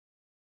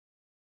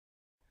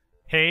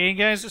Hey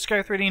guys, it's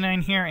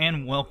Sky39 here,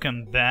 and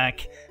welcome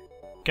back.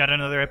 Got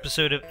another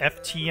episode of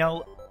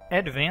FTL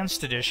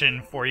Advanced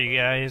Edition for you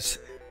guys.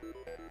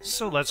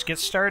 So let's get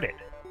started.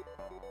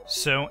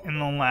 So in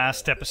the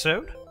last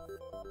episode,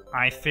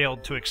 I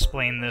failed to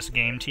explain this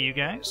game to you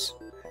guys.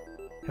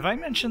 Have I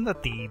mentioned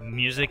that the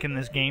music in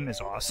this game is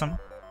awesome?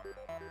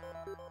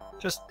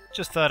 Just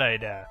thought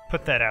I'd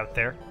put that out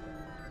there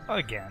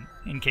again,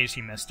 in case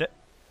you missed it.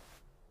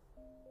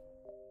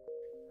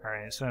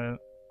 Alright, so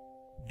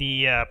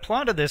the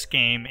plot of this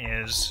game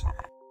is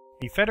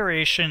the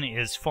Federation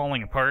is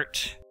falling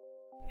apart,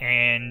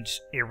 and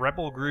a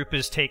rebel group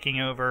is taking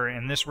over,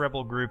 and this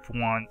rebel group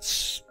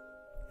wants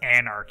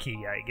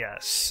anarchy, I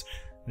guess.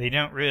 They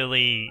aren't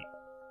really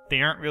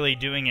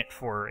doing it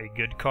for a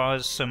good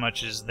cause so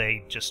much as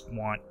they just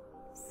want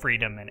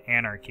freedom and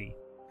anarchy.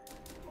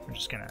 I'm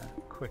just gonna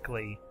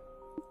quickly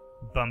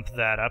bump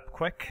that up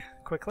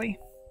quickly.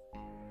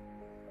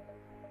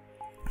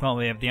 While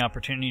we have the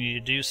opportunity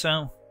to do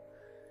so.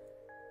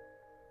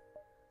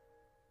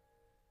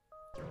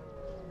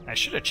 I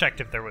should have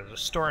checked if there was a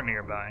store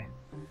nearby.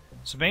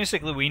 So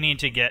basically we need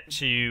to get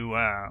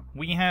to,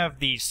 we have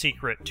the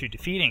secret to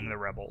defeating the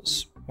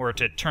rebels, or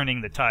to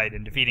turning the tide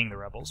and defeating the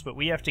rebels, but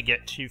we have to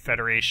get to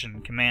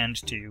Federation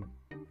Command to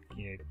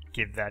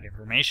give that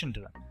information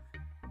to them.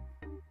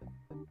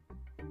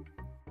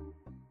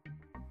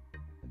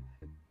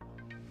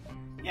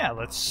 Yeah,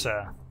 let's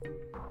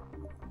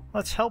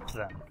help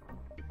them.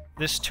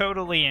 This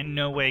totally in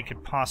no way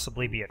could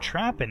possibly be a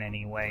trap in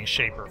any way,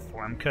 shape, or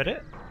form, could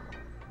it?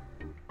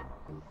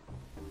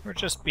 We're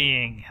just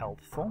being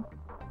helpful.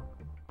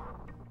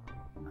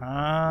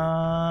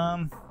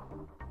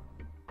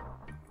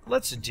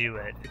 Let's do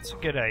it. It's a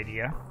good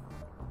idea.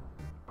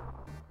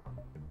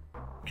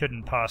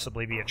 Couldn't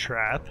possibly be a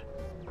trap.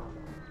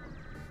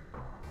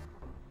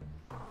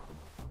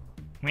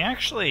 We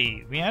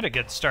had a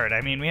good start.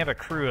 I mean, we have a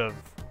crew of,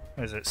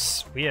 what is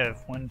it? We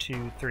have 1,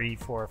 2, 3,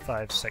 4,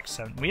 5, 6,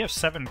 7. We have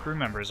 7 crew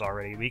members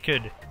already. We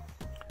could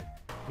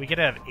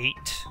have 8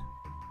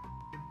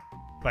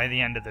 by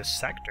the end of this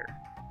sector.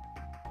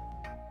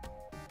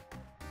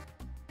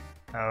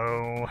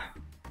 Oh,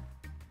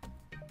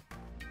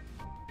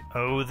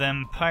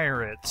 them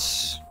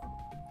pirates.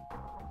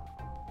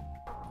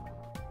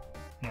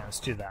 Yeah, let's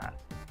do that.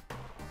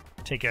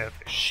 Take out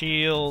their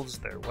shields,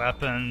 their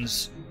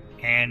weapons,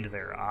 and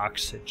their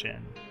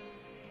oxygen.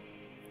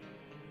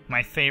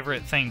 My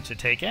favorite thing to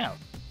take out,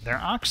 their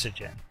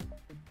oxygen.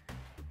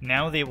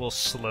 Now they will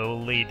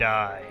slowly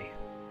die.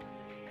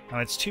 Now,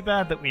 it's too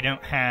bad that we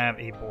don't have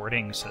a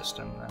boarding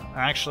system, though.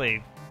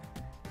 Actually,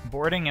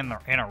 boarding in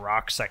a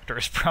rock sector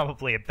is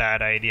probably a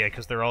bad idea,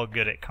 because they're all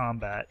good at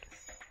combat.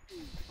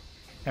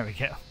 There we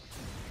go.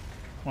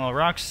 Well,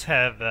 rocks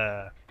have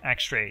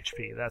extra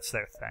HP. That's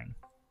their thing.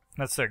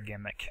 That's their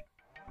gimmick.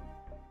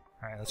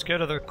 Alright, let's go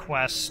to the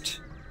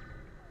quest,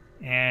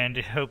 and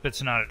hope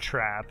it's not a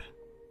trap.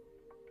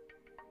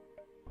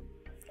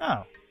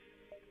 Oh.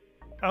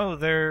 Oh,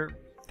 they're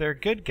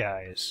good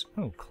guys.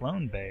 Oh,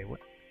 Clone Bay.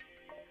 What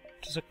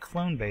does a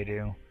Clone Bay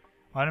do?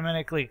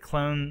 Automatically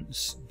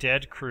clones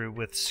dead crew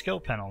with skill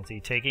penalty,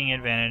 taking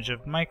advantage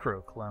of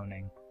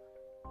micro-cloning.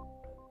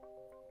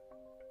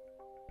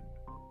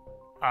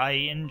 I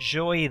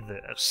enjoy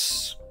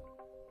this.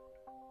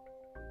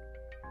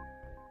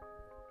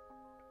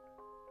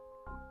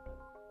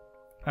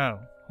 Oh,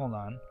 hold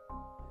on.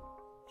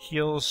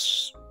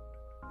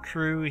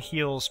 Crew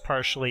heals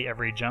partially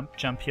every jump.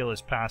 Jump heal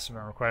is passive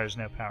and requires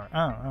no power.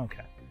 Oh,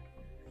 okay.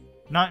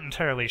 Not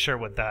entirely sure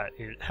what that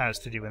has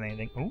to do with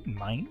anything. Ooh,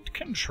 mind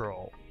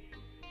control.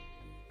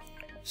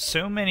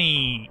 So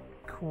many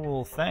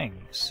cool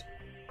things.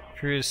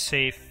 Crew is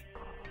safe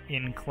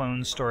in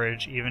clone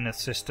storage even if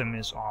system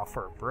is off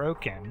or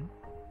broken.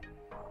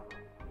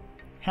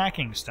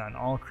 Hacking stun.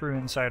 All crew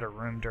inside a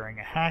room during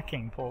a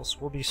hacking pulse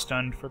will be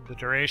stunned for the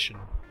duration.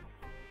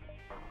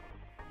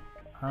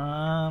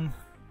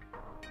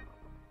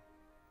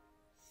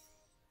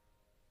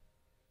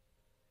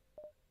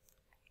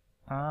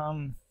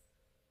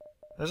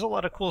 There's a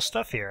lot of cool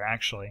stuff here,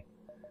 actually.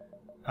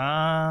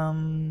 Yeah,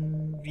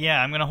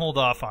 I'm gonna hold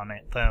off on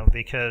it, though,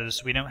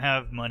 because we don't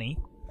have money.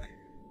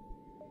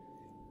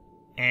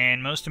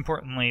 And most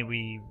importantly,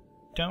 we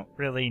don't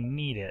really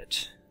need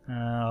it.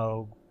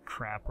 Oh,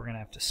 crap, we're gonna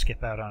have to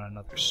skip out on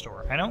another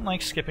store. I don't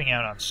like skipping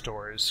out on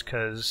stores,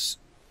 because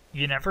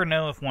you never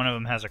know if one of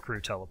them has a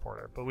crew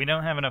teleporter, but we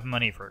don't have enough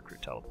money for a crew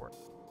teleporter.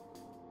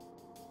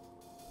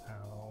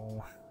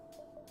 Oh.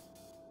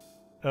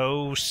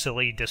 Oh,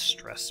 silly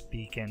distress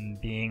beacon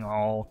being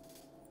all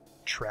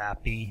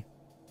trappy.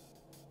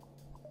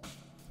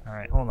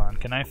 Alright, hold on.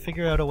 Can I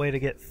figure out a way to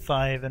get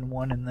 5 and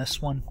 1 in this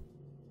one?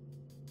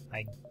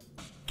 I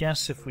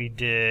guess if we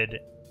did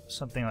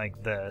something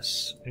like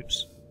this.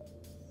 Oops.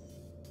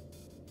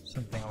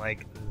 Something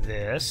like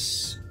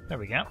this. There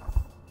we go.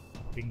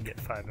 We can get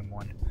 5 and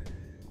 1.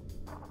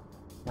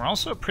 We're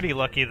also pretty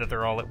lucky that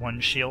they're all at 1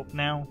 shield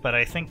now, but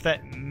I think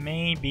that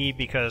may be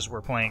because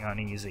we're playing on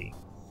easy.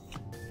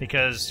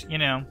 Because, you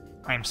know,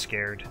 I'm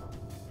scared.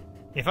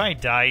 If I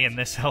die in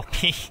this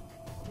LP,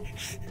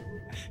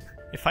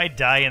 If I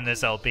die in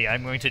this LP,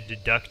 I'm going to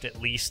deduct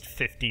at least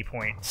 50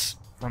 points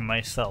from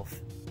myself.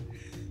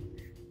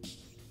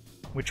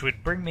 Which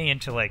would bring me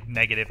into, like,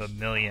 negative -1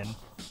 million.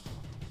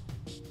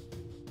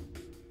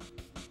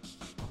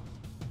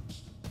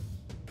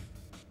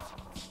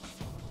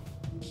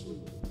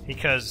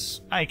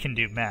 Because I can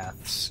do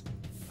maths.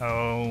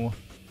 Oh.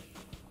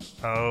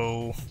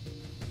 Oh.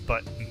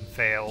 Button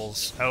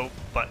fails. Oh,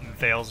 button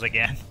fails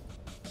again.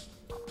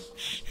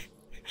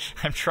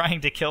 I'm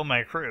trying to kill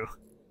my crew.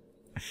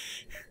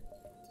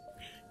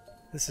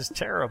 This is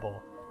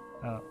terrible.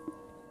 Oh.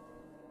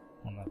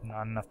 Well,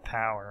 not enough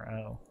power.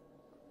 Oh.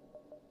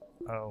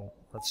 Oh,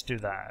 let's do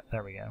that.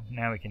 There we go.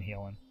 Now we can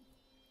heal him.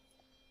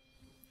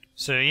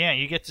 So yeah,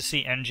 you get to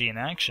see NG in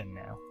action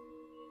now.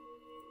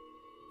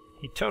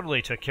 He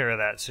totally took care of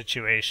that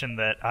situation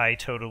that I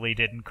totally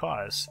didn't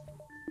cause.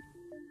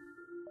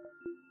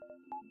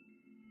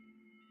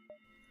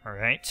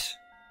 Alright.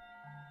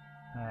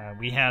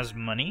 We has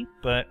money,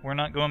 but we're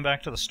not going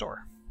back to the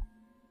store.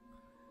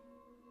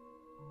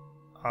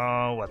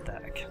 Oh, what the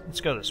heck. Let's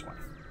go this way.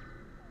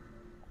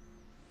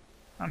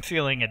 I'm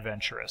feeling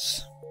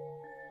adventurous.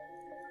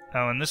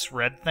 Oh, and this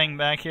red thing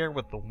back here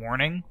with the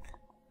warning,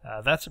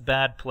 that's a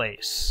bad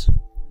place.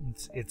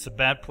 It's a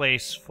bad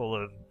place full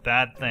of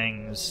bad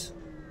things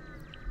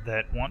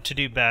that want to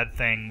do bad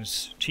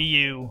things to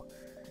you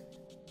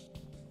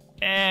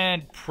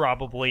and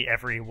probably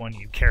everyone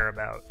you care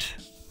about.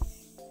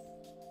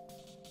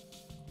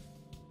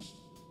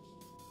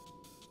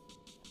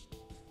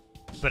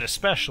 But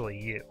especially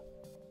you.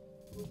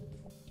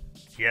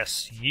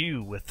 Yes,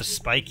 you with the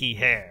spiky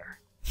hair.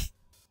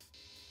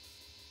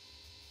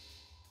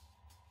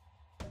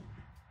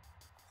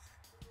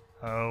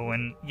 Oh,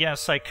 and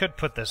yes, I could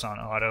put this on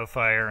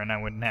auto-fire and I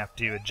wouldn't have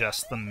to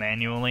adjust them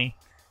manually.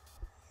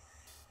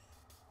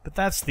 But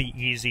that's the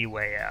easy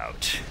way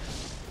out.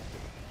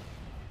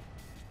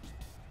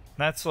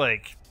 That's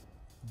like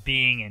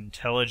being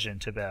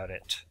intelligent about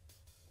it.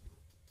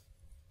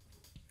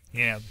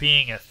 You know,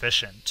 being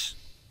efficient.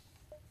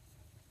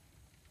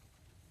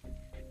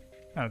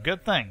 Oh,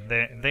 good thing.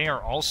 They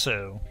are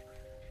also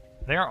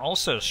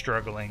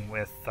struggling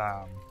with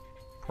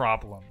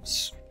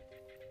problems.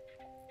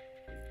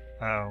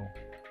 Oh.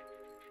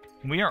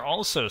 We are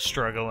also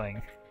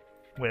struggling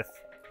with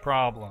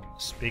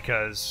problems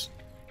because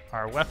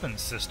our weapon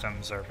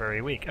systems are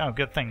very weak. Oh,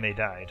 good thing they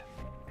died.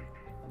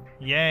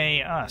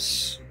 Yay,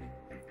 us.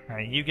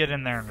 Alright, you get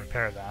in there and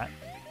repair that.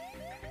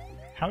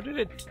 How did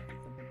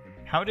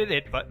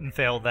it button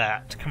fail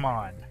that? Come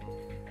on.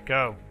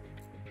 Go.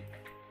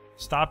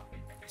 Stop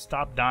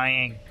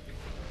dying.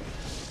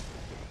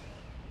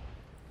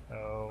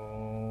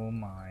 Oh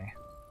my.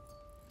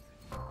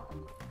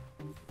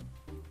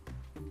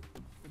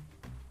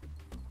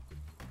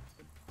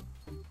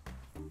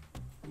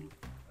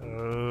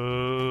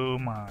 Oh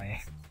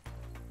my.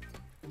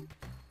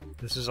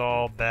 This is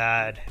all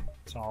bad.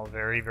 It's all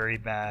very, very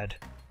bad.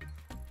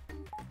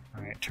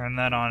 Alright, turn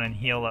that on and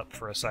heal up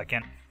for a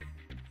second.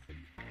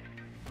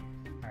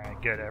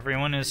 Alright, good.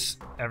 Everyone is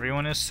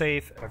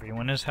safe,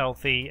 everyone is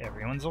healthy,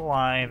 everyone's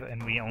alive,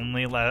 and we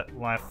only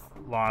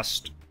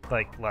lost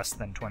like less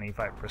than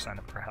 25%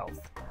 of our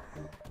health.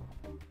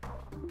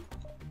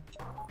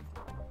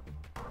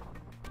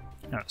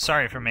 Oh,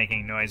 sorry for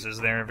making noises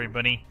there,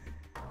 everybody.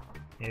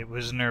 It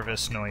was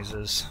nervous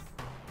noises.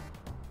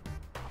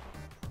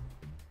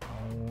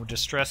 Oh,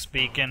 distress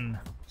beacon,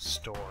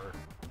 store.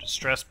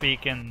 Distress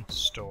beacon,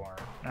 store.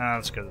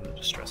 Let's go to the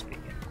distress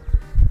beacon.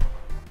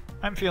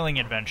 I'm feeling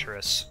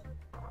adventurous.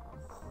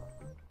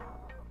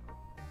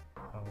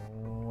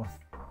 Oh.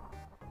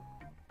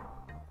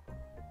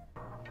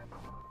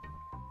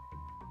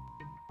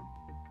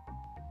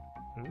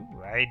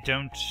 Ooh, I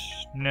don't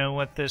know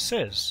what this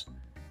is.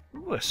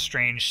 Ooh, a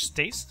strange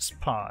stasis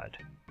pod.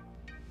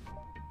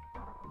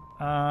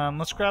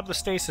 Let's grab the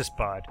stasis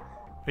pod,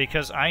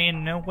 because I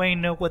in no way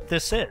know what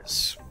this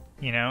is.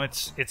 You know,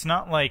 it's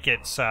not like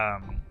it's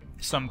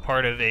some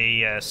part of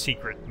a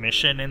secret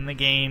mission in the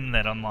game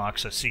that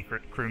unlocks a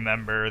secret crew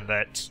member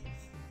that,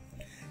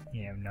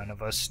 you know, none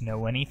of us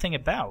know anything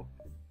about.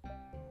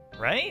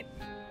 Right?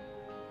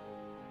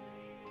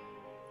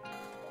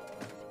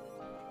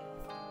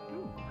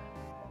 Ooh.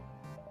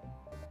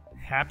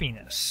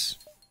 Happiness.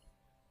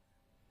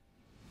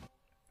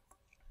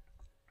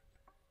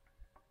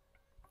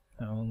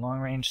 Oh,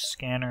 long-range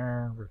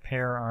scanner,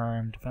 repair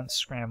arm, defense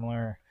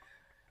scrambler,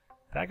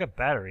 backup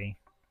battery.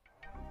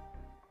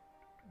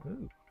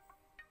 Ooh.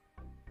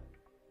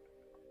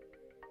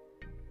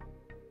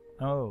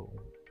 Oh.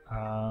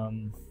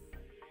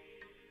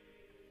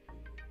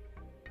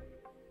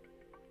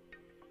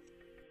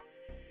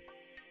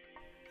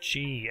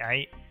 Gee,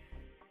 I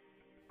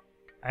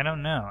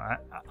don't know.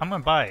 I'm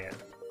gonna buy it.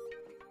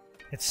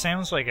 It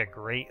sounds like a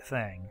great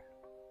thing.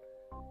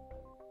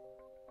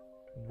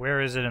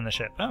 Where is it in the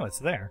ship? Oh, it's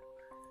there.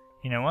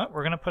 You know what?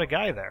 We're gonna put a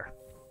guy there.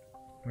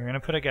 We're gonna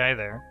put a guy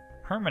there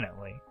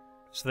permanently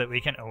so that we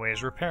can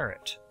always repair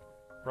it.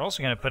 We're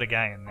also gonna put a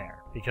guy in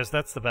there because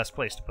that's the best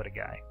place to put a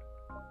guy.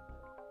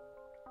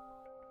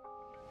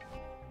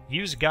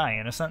 Use guy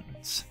in a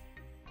sentence.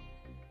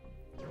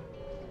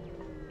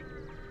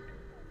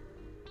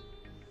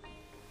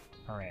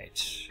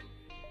 Alright.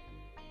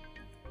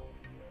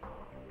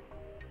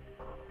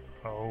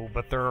 Oh,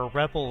 but there are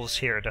rebels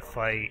here to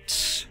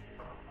fight.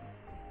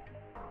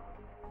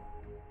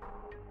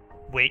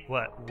 Wait,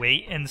 what?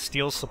 Wait and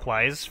steal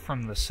supplies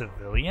from the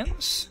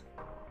civilians?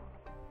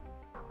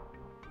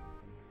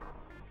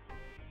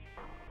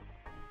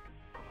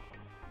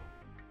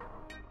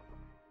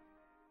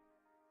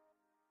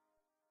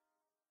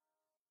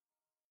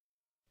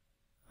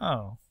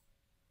 Oh.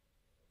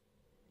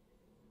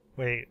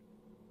 Wait.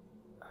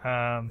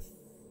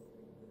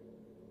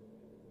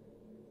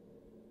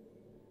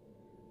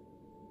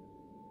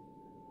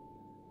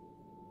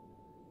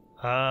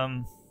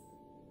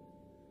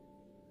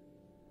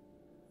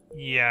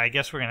 Yeah, I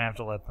guess we're gonna have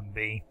to let them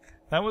be.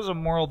 That was a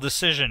moral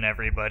decision,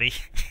 everybody.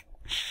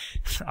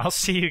 I'll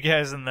see you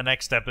guys in the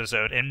next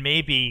episode, and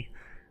maybe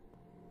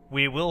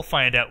we will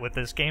find out what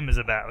this game is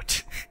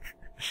about.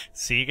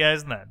 See you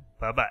guys then.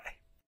 Bye-bye.